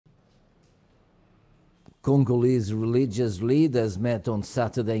Congolese religious leaders met on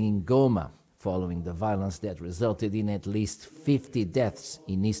Saturday in Goma, following the violence that resulted in at least 50 deaths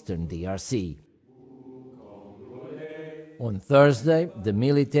in eastern DRC. On Thursday, the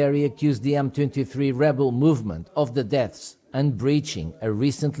military accused the M23 rebel movement of the deaths and breaching a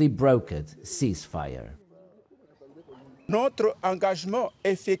recently brokered ceasefire. Notre engagement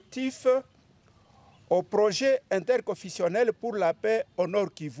effectif au projet interconfessionnel pour la paix au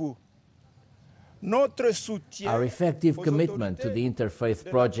Nord Kivu. Our effective commitment to the Interfaith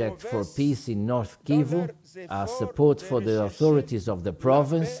Project for Peace in North Kivu, our support for the authorities of the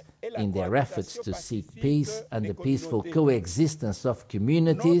province in their efforts to seek peace and the peaceful coexistence of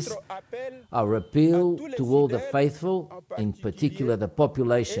communities, our appeal to all the faithful, in particular the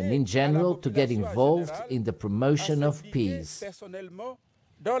population in general, to get involved in the promotion of peace.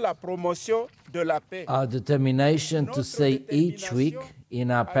 Our determination to say each week in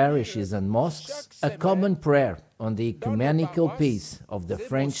our parishes and mosques a common prayer on the ecumenical peace of the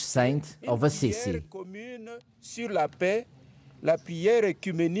French saint of Assisi.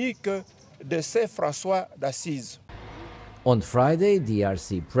 On Friday,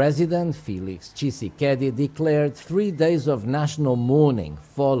 DRC President Felix Tshisekedi declared 3 days of national mourning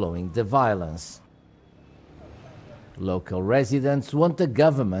following the violence. Local residents want the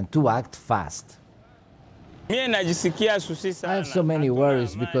government to act fast. I have so many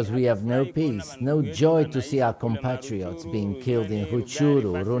worries because we have no peace, no joy to see our compatriots being killed in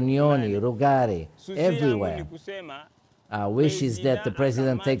Ruchuru, Runyoni, Rugari, everywhere. Our wish is that the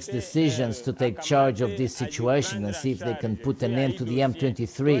president takes decisions to take charge of this situation and see if they can put an end to the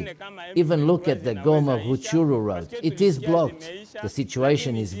M23. Even look at the Goma-Ruchuru road. It is blocked. The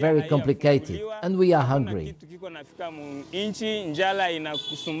situation is very complicated and we are hungry. The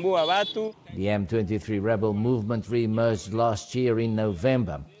M23 rebel movement re-emerged last year in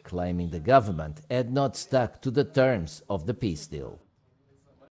November, claiming the government had not stuck to the terms of the peace deal.